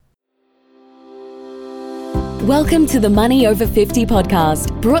Welcome to the Money Over 50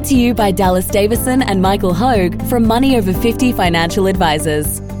 podcast, brought to you by Dallas Davison and Michael Hogue from Money Over 50 Financial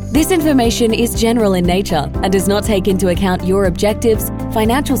Advisors. This information is general in nature and does not take into account your objectives,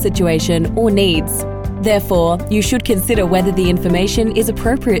 financial situation, or needs. Therefore, you should consider whether the information is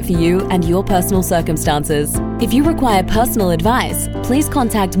appropriate for you and your personal circumstances. If you require personal advice, please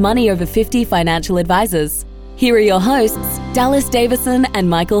contact Money Over 50 Financial Advisors. Here are your hosts, Dallas Davison and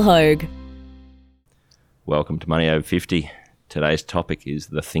Michael Hogue. Welcome to Money Over 50. Today's topic is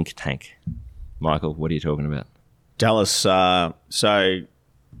the think tank. Michael, what are you talking about? Dallas, so I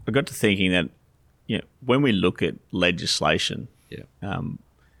got to thinking that when we look at legislation,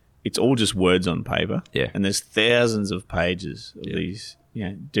 it's all just words on paper. Yeah. And there's thousands of pages of these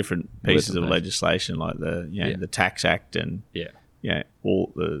different pieces of legislation, like the Tax Act and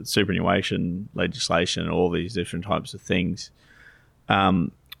all the superannuation legislation, all these different types of things.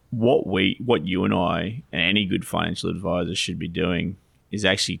 What you and I and any good financial advisor should be doing is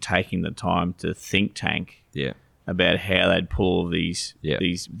actually taking the time to think tank about how they'd pull these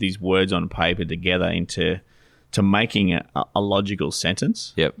words on paper together into making a logical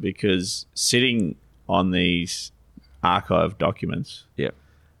sentence. Yep. Because sitting on these archive documents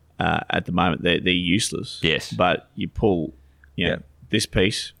at the moment, they're useless. Yes. But you pull this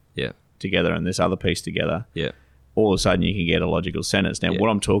piece together and this other piece together. Yeah. All of a sudden you can get a logical sentence. Now, what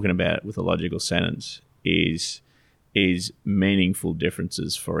I'm talking about with a logical sentence is meaningful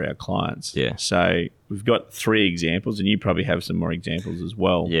differences for our clients. Yeah. So we've got 3 examples, and you probably have some more examples as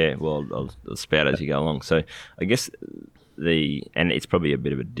well. Yeah, well, I'll spout as you go along. So I guess and it's probably a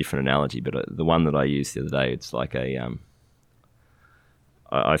bit of a different analogy, but the one that I used the other day, it's like I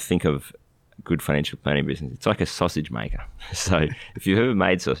think of good financial planning business, it's like a sausage maker. So if you've ever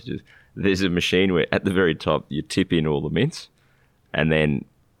made sausages, there's a machine where at the very top you tip in all the mince, and then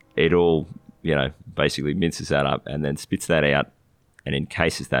it all, basically minces that up and then spits that out and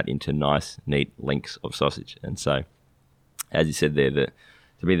encases that into nice, neat links of sausage. And so, as you said there, to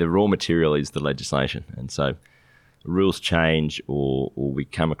me the raw material is the legislation. And so rules change or we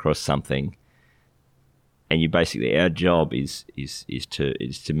come across something, and you basically, our job is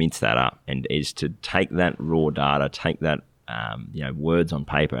to mince that up, and is to take that raw data, take that words on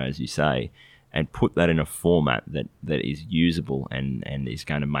paper, as you say, and put that in a format that is usable and is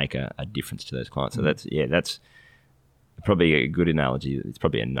going to make a difference to those clients. So that's probably a good analogy. It's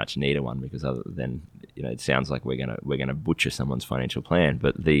probably a much neater one, because other than it sounds like we're gonna butcher someone's financial plan.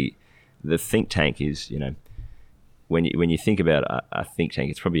 But the think tank is when you think about a think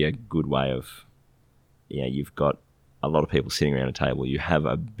tank, it's probably a good way of you've got a lot of people sitting around a table. You have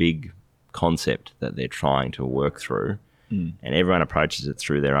a big concept that they're trying to work through. And everyone approaches it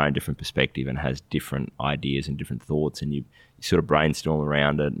through their own different perspective and has different ideas and different thoughts, and you sort of brainstorm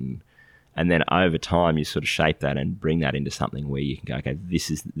around it, and then over time you sort of shape that and bring that into something where you can go, okay, this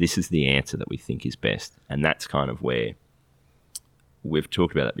is the answer that we think is best. And that's kind of where we've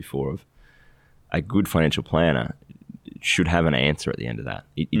talked about that before, of a good financial planner should have an answer at the end of that.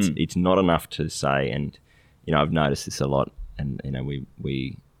 It's not enough to say, and I've noticed this a lot, and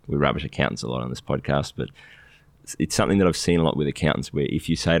we rubbish accountants a lot on this podcast, but it's something that I've seen a lot with accountants, where if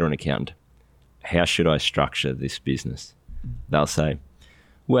you say to an accountant, how should I structure this business? They'll say,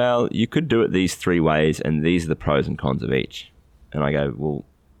 well, you could do it these 3 ways, and these are the pros and cons of each. And I go, well,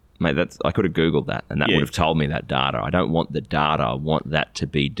 mate, I could have Googled that, and that would have told me that data. I don't want the data. I want that to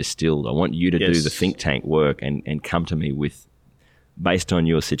be distilled. I want you to do the think tank work and come to me with, based on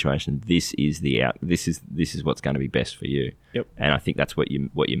your situation, this is what's going to be best for you. Yep. And I think that's what you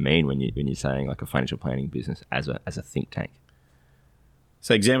mean when you're saying like a financial planning business as a think tank.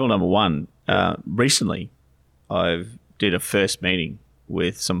 So example number 1, recently I've did a first meeting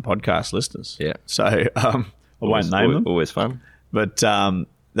with some podcast listeners. Yeah. So I won't name them. Always fun. But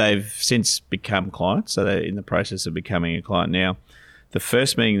they've since become clients, so they're in the process of becoming a client now. The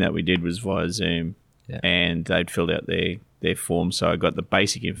first meeting that we did was via Zoom, and they'd filled out their form. So I got the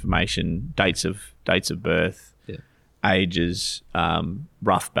basic information, dates of birth, ages,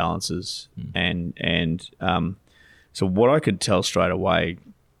 rough balances, and so what I could tell straight away,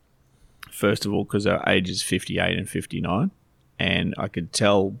 first of all, because our age is 58 and 59, and I could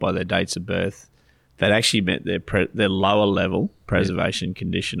tell by their dates of birth that actually met their lower level preservation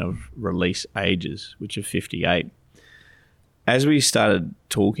condition of release ages, which are 58. As we started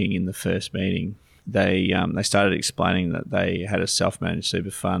talking in the first meeting, they started explaining that they had a self-managed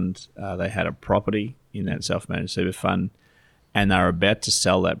super fund, they had a property in that self-managed super fund, and they were about to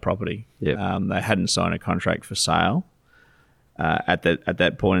sell that property. Yep. They hadn't signed a contract for sale at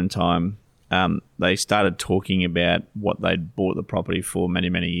that point in time. They started talking about what they'd bought the property for many,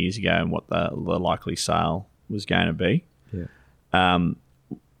 many years ago and what the likely sale was going to be. Yeah.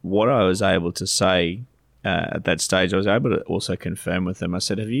 What I was able to say at that stage, I was able to also confirm with them. I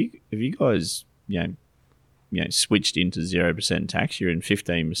said, "Have you guys, switched into 0% tax? You're in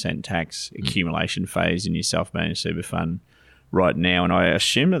 15% tax accumulation phase in your self-managed super fund right now." And I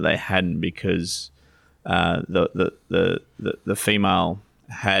assumed that they hadn't because the female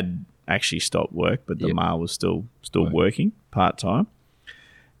had actually stopped work, but the male was still working part time.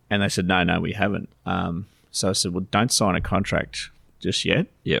 And they said, no, we haven't. So I said, well, don't sign a contract just yet.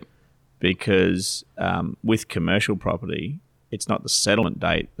 Yep. Because with commercial property, it's not the settlement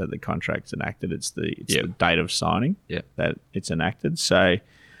date that the contract's enacted. It's the date of signing that it's enacted. So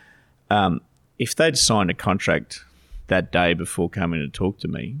if they'd signed a contract that day before coming to talk to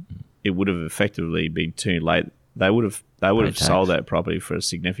me, it would have effectively been too late. They would have sold that property for a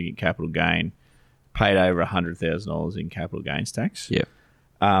significant capital gain, paid over $100,000 in capital gains tax. Yeah.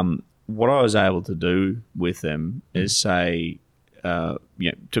 What I was able to do with them is say, to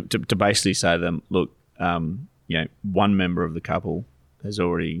basically say to them, look, one member of the couple has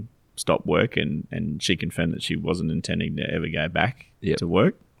already stopped work, and she confirmed that she wasn't intending to ever go back to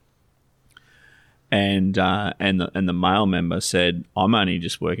work. And the male member said, I'm only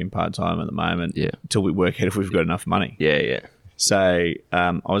just working part time at the moment until we work out if we've got enough money. Yeah. So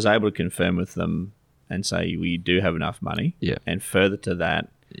I was able to confirm with them and say, we do have enough money. Yeah. And further to that,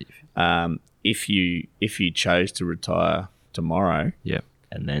 if you chose to retire tomorrow,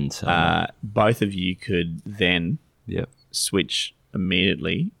 and then both of you could then switch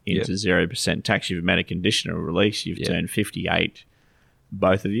immediately into 0% tax. You've met a conditional release. You've turned 58,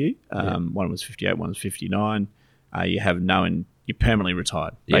 both of you. One was 58, one was 59. You have you're permanently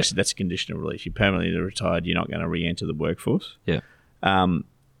retired. Basically, that's a conditional release. You're permanently retired. You're not going to re-enter the workforce. Yeah.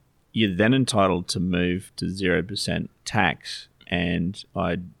 You're then entitled to move to 0% tax, and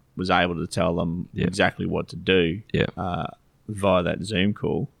I was able to tell them exactly what to do via that Zoom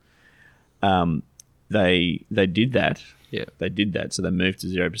call. They did that. Yeah. They did that. So they moved to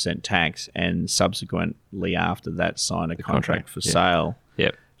 0% tax, and subsequently after that signed a contract for sale.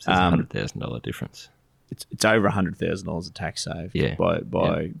 Yep. So there's $100,000 difference. It's over $100,000 of tax saved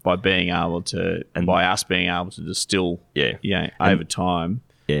by being able to, and by us being able to distill over time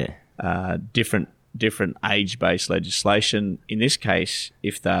different age-based legislation. In this case,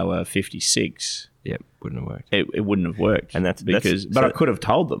 if they were 56, wouldn't have worked. It wouldn't have worked, and but I could have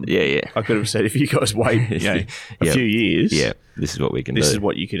told them. I could have said, if you guys wait, a few years, this is what we can. This is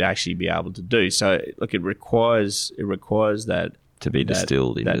what you could actually be able to do. So, look, it requires that to be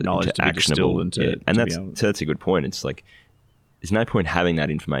distilled that knowledge into to be actionable, distilled and that's a good point. It's like there's no point having that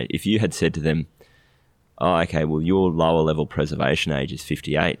information if you had said to them, "Oh, okay, well, your lower level preservation age is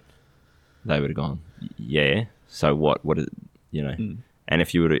 58." They would have gone, "Yeah, so what? What is And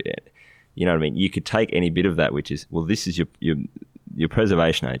if you were to, you know what I mean, you could take any bit of that, which is, well, this is your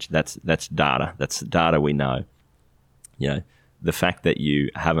preservation age. That's data. That's data we know. The fact that you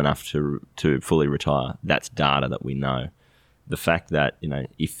have enough to fully retire, that's data that we know. The fact that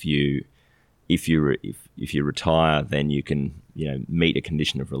if you retire, then you can meet a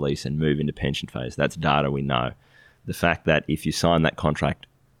condition of release and move into pension phase. That's data we know. The fact that if you sign that contract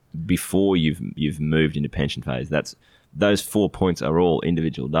before you've moved into pension phase, those 4 points are all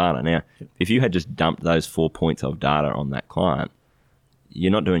individual data. Now, if you had just dumped those 4 points of data on that client,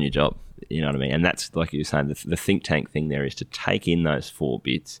 you're not doing your job. You know what I mean? And that's, like you were saying, the think tank thing there is to take in those 4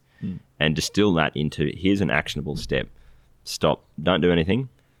 bits and distill that into, here's an actionable step. Stop. Don't do anything.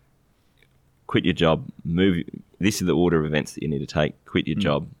 Quit your job. Move. This is the order of events that you need to take. Quit your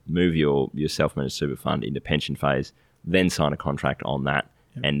job. Move your self-managed super fund into pension phase. Then sign a contract on that.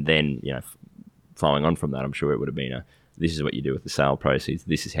 Yep. And then, following on from that, I'm sure it would have been this is what you do with the sale proceeds.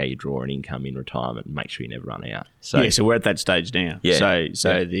 This is how you draw an income in retirement and make sure you never run out. So we're at that stage now. Yeah.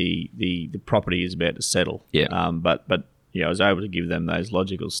 So the property is about to settle. Yeah. But I was able to give them those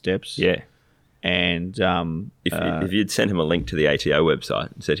logical steps. Yeah. And if you'd sent him a link to the ATO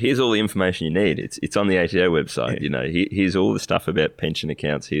website and said, "Here's all the information you need," it's on the ATO website. Yeah. Here's all the stuff about pension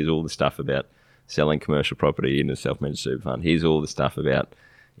accounts. Here's all the stuff about selling commercial property in a self-managed super fund. Here's all the stuff about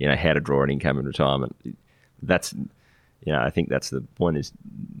how to draw an income in retirement. That's I think that's the point. Is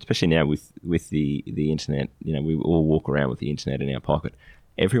especially now with the internet. We all walk around with the internet in our pocket.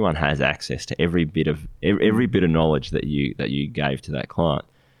 Everyone has access to every bit of knowledge that you gave to that client.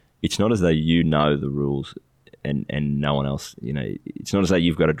 It's not as though you know the rules and no one else, it's not as though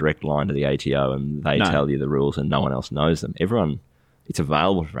you've got a direct line to the ATO and they tell you the rules and no one else knows them. Everyone, it's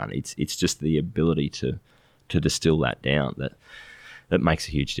available to everyone. It's just the ability to distill that down that makes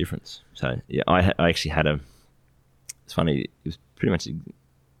a huge difference. So, I actually had it's funny, it was pretty much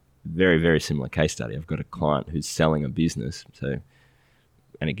very, very similar case study. I've got a client who's selling a business. So,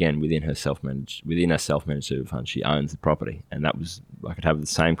 and again, within her self-managed super fund, she owns the property. And that was, I could have the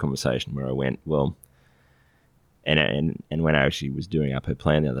same conversation where I went, well, and when I actually was doing up her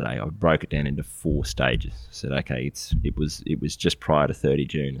plan the other day, I broke it down into 4 stages. I said, okay, it was just prior to 30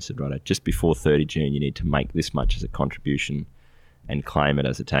 June. I said, right, just before 30 June, you need to make this much as a contribution and claim it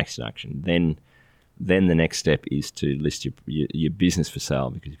as a tax deduction. Then the next step is to list your business for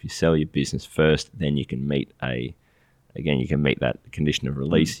sale, because if you sell your business first, then you can meet that condition of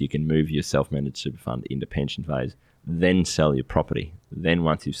release. You can move your self-managed super fund into pension phase, then sell your property. Then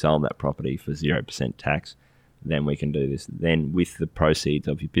once you've sold that property for 0% tax, then we can do this. Then with the proceeds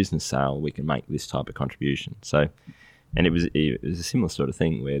of your business sale, we can make this type of contribution. So, and it was a similar sort of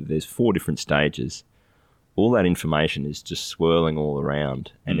thing where there's 4 different stages. All that information is just swirling all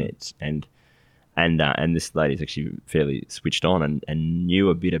around, and this lady's actually fairly switched on and knew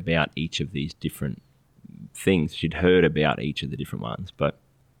a bit about each of these different things. She'd heard about each of the different ones, but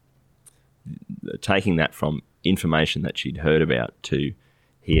taking that from information that she'd heard about to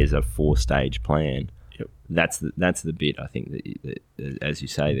here's a 4-stage plan. Yep. That's the bit, I think, that as you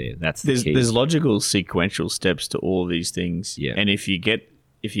say there, that's the key. There's logical sequential steps to all these things. Yeah. And if you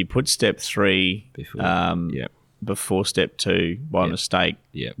put step 3 before step 2 by mistake,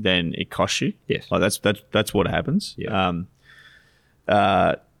 then it costs you. Yes. Like that's what happens. Yeah.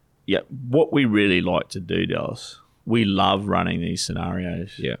 What we really like to do, Dallas, we love running these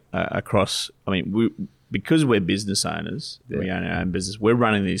scenarios across. I mean, because we're business owners, we own our own business. We're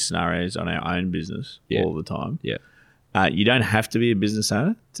running these scenarios on our own business all the time. Yeah. You don't have to be a business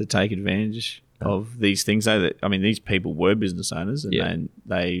owner to take advantage of these things. These people were business owners, and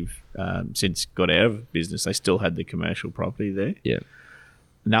they've since got out of business. They still had the commercial property there. Yeah.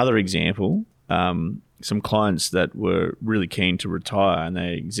 Another example, some clients that were really keen to retire, and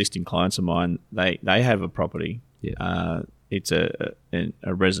they're existing clients of mine. They have a property. Yeah. It's a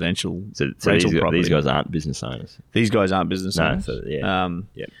residential so rental property. These guys aren't business owners. These guys aren't business owners. So,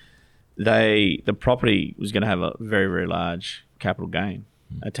 the property was going to have a very, very large capital gain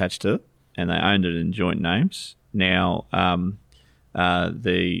attached to it, and they owned it in joint names. Now,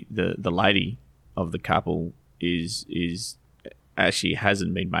 the lady of the couple is actually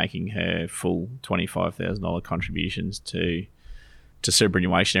hasn't been making her full $25,000 contributions to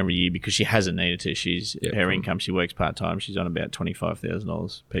superannuation every year because she hasn't needed to. Her income, she works part time. She's on about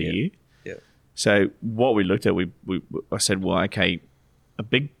 $25,000 per year. Yeah. So what we looked at, I said, well, okay, a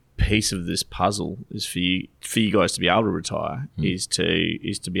big piece of this puzzle is for you guys to be able to retire is to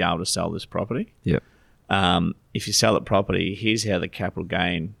be able to sell this property. Yeah. If you sell the property, here's how the capital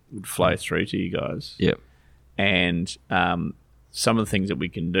gain would flow through to you guys. Yeah. And some of the things that we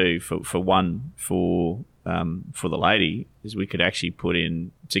can do for the lady is we could actually put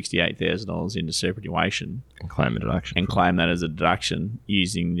in $68,000 into superannuation and claim a deduction and claim that as a deduction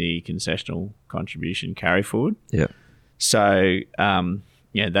using the concessional contribution carry forward. Yeah. So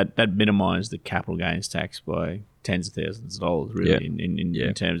that minimised the capital gains tax by tens of thousands of dollars really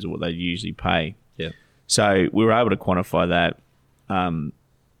in terms of what they usually pay. Yeah. So we were able to quantify that.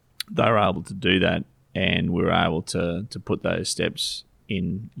 They were able to do that, and we were able to put those steps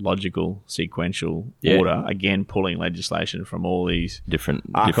in logical, sequential order. Again, pulling legislation from all these different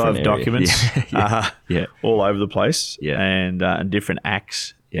archive documents, all over the place, and different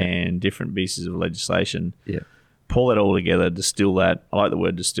acts and different pieces of legislation. Yeah. Pull it all together, distill that. I like the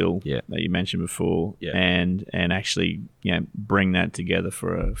word distill that you mentioned before, and actually bring that together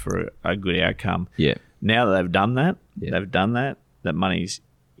for a good outcome. Yeah. Now that they've done that, that money's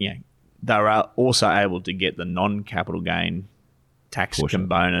they're also able to get the non-capital gain tax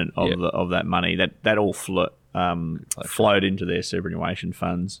component of that money that all flowed into their superannuation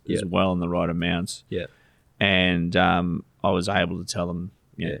funds as well in the right amounts. Yeah. And I was able to tell them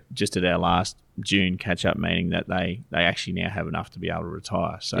just at our last June catch-up meeting that they actually now have enough to be able to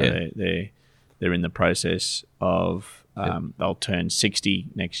retire. So they're in the process of they'll turn 60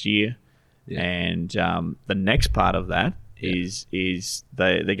 next year, and the next part of that is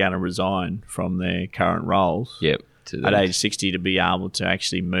they're going to resign from their current roles. Yep. At age 60 to be able to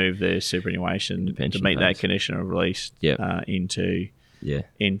actually move their superannuation to meet that condition of release into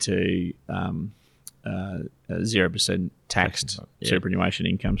 0% taxed superannuation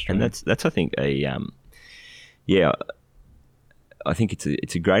income stream. And that's I think I think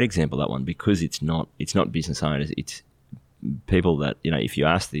it's a great example, that one, because it's not business owners, it's people that if you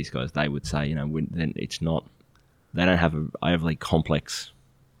ask these guys, they would say then it's not, they don't have an overly complex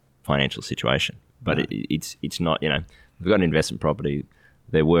financial situation. But it's not, they've got an investment property,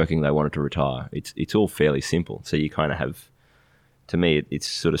 they're working, they wanted to retire. It's all fairly simple. So you kind of have to me, it's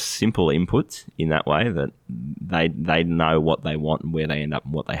sort of simple inputs in that way that they know what they want and where they end up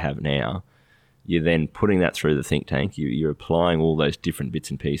and what they have now. You're then putting that through the think tank. You're applying all those different bits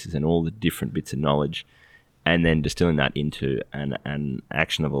and pieces and all the different bits of knowledge, and then distilling that into an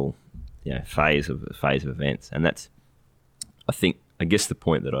actionable, phase of events. And that's, I guess the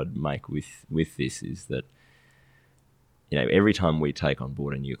point that I'd make with this is that, every time we take on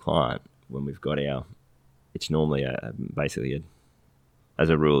board a new client, when we've got it's normally as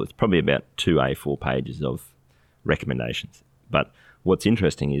a rule, it's probably about 2 A4 pages of recommendations. But what's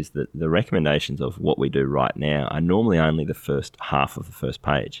interesting is that the recommendations of what we do right now are normally only the first half of the first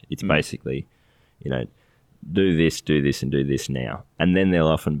page. It's basically, do this, and do this now. And then there'll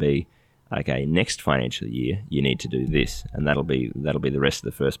often be, okay, next financial year, you need to do this. And that'll be the rest of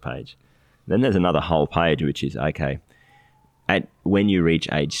the first page. Then there's another whole page, which is, okay, when you reach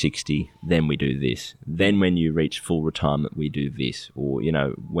age 60, then we do this. Then when you reach full retirement, we do this. Or,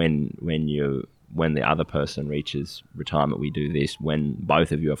 when the other person reaches retirement, we do this. When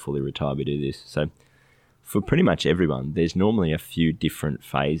both of you are fully retired, we do this. So for pretty much everyone, there's normally a few different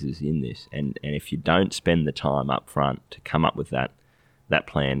phases in this. And if you don't spend the time up front to come up with that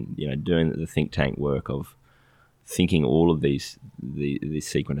plan, doing the think tank work of thinking all of these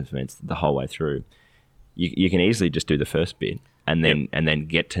sequence of events the whole way through, you can easily just do the first bit and then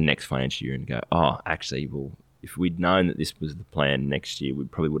get to next financial year and go, oh, actually, well, if we'd known that this was the plan next year, we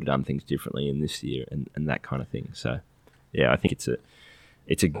probably would have done things differently in this year and that kind of thing. So, yeah, I think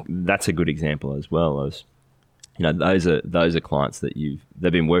that's a good example as well as, those are clients that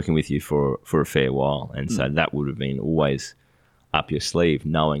they've been working with you for a fair while, and so that would have been always up your sleeve,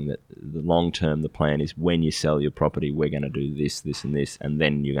 knowing that the long term, the plan is when you sell your property, we're going to do this, this, and this, and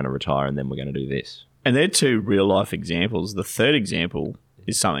then you're going to retire, and then we're going to do this. And they're 2 real life examples. The third example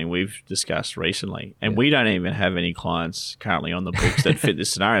is something we've discussed recently, and we don't even have any clients currently on the books that fit this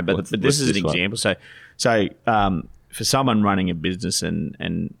scenario. But this is an example. So for someone running a business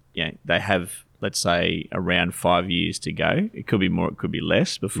and they have, let's say, around 5 years to go. It could be more, it could be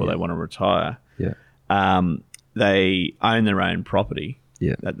less before they want to retire. Yeah. They own their own property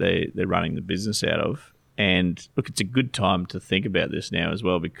that they're running the business out of. And look, it's a good time to think about this now as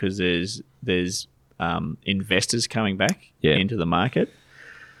well, because there's investors coming back into the market.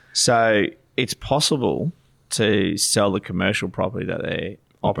 So it's possible to sell the commercial property that they're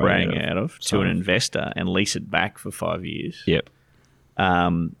operating out of to an investor and lease it back for 5 years. Yep.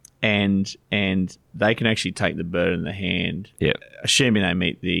 And they can actually take the bird in the hand, assuming they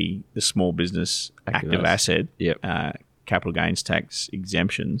meet the small business active asset capital gains tax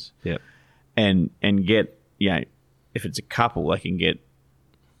exemptions, and get, if it's a couple, they can get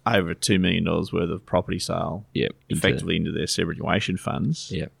over $2 million worth of property sale effectively into their superannuation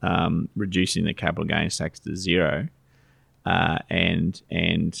funds, reducing the capital gains tax to zero. And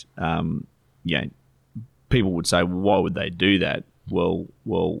people would say, well, why would they do that? Well,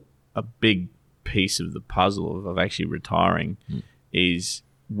 a big piece of the puzzle of actually retiring is,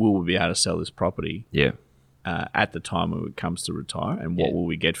 will we be able to sell this property at the time when it comes to retire, and what will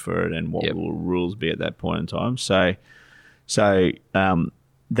we get for it, and what will the rules be at that point in time? So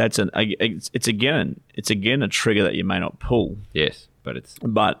that's it's again a trigger that you may not pull. Yes, but it's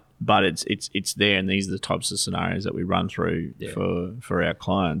there, and these are the types of scenarios that we run through for our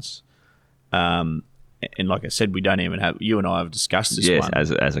clients. And like I said, we don't even have, you and I have discussed this one as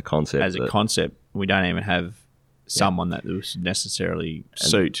a concept. As a concept, we don't even have someone that would necessarily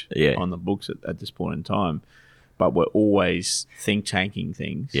suit on the books at this point in time. But we're always think tanking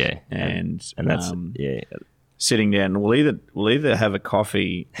things. And that's sitting down. We'll either have a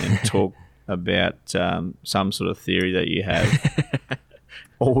coffee and talk about some sort of theory that you have,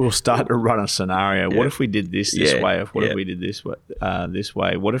 or we'll start to run a scenario. What if we did this way? What if we did this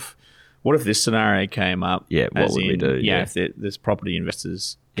way? What if this scenario came up? What would we do? If there's property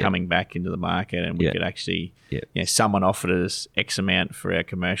investors coming back into the market, and we could actually, someone offered us X amount for our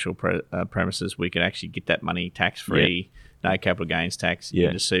commercial premises, we could actually get that money tax free, no capital gains tax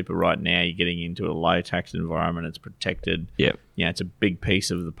into super right now. You're getting into a low tax environment. It's protected. It's a big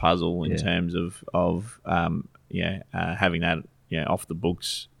piece of the puzzle in terms of having that off the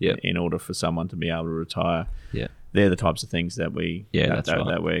books in order for someone to be able to retire. They're the types of things that we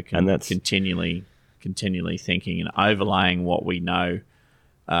that we're continually thinking and overlaying what we know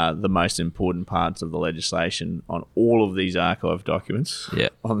the most important parts of the legislation on all of these archive documents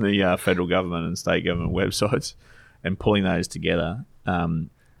on the federal government and state government websites, and pulling those together. When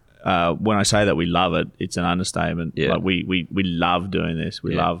I say that we love it, it's an understatement. Like we love doing this.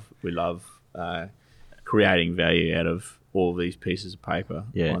 We love creating value out of all of these pieces of paper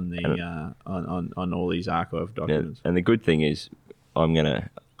on the on all these archive documents. And the good thing is,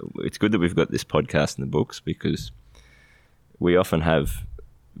 it's good that we've got this podcast in the books, because we often have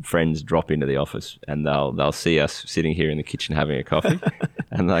friends drop into the office and they'll see us sitting here in the kitchen having a coffee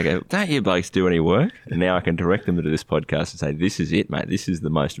and they go, "Don't you blokes do any work?" And now I can direct them to this podcast and say, "This is it, mate. This is the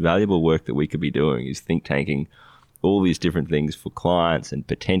most valuable work that we could be doing, is think tanking all these different things for clients and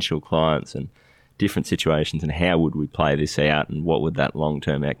potential clients and different situations, and how would we play this out and what would that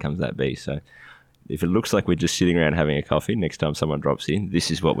long-term outcomes that be." So if it looks like we're just sitting around having a coffee, next time someone drops in,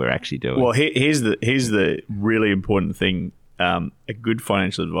 this is what we're actually doing. Well, here's the really important thing. A good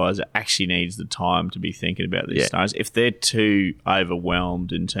financial advisor actually needs the time to be thinking about these scenarios. If they're too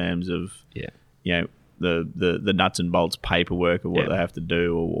overwhelmed in terms of the nuts and bolts paperwork of what they have to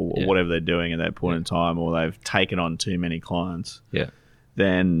do or whatever they're doing at that point in time, or they've taken on too many clients,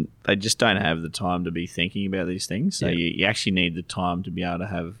 then they just don't have the time to be thinking about these things. So you actually need the time to be able to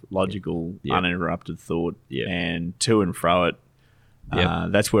have logical, uninterrupted thought and to and fro it.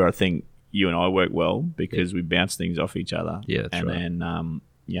 That's where I think you and I work well, because we bounce things off each other. Yeah, that's right. And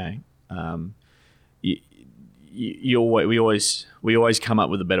then, we always come up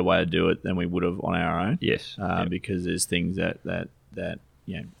with a better way to do it than we would have on our own. Yes. Because there's things that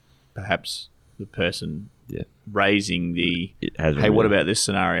perhaps the person raising hey, what about this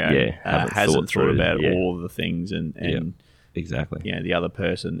scenario? Hasn't thought about all of the things and exactly. The other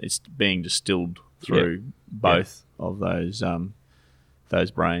person, it's being distilled through both of those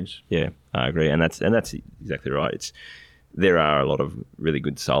brains. Yeah, I agree, and that's exactly right. There are a lot of really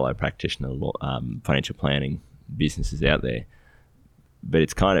good solo practitioner financial planning businesses out there, but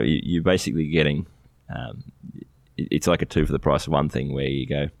it's kind of, you're basically getting it's like a two for the price of one thing, where you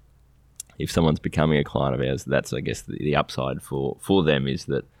go, if someone's becoming a client of ours, that's, I guess, the upside for them is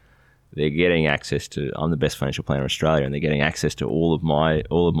that they're getting access to, I'm the best financial planner in Australia, and they're getting access to all of my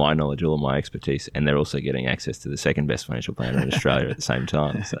knowledge, all of my expertise, and they're also getting access to the second best financial planner in Australia at the same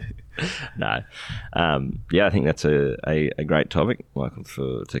time. So, no. I think that's a great topic, Michael,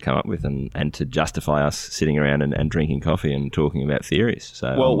 to come up with and to justify us sitting around and drinking coffee and talking about theories.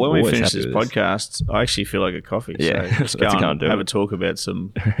 So, well, when we finish this podcast, I actually feel like a coffee. Yeah, so let's go and have a talk about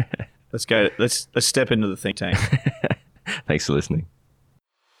some. Let's go. Let's step into the think tank. Thanks for listening.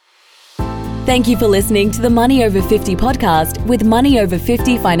 Thank you for listening to the Money Over 50 podcast with Money Over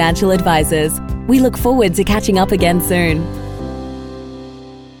 50 Financial Advisors. We look forward to catching up again soon.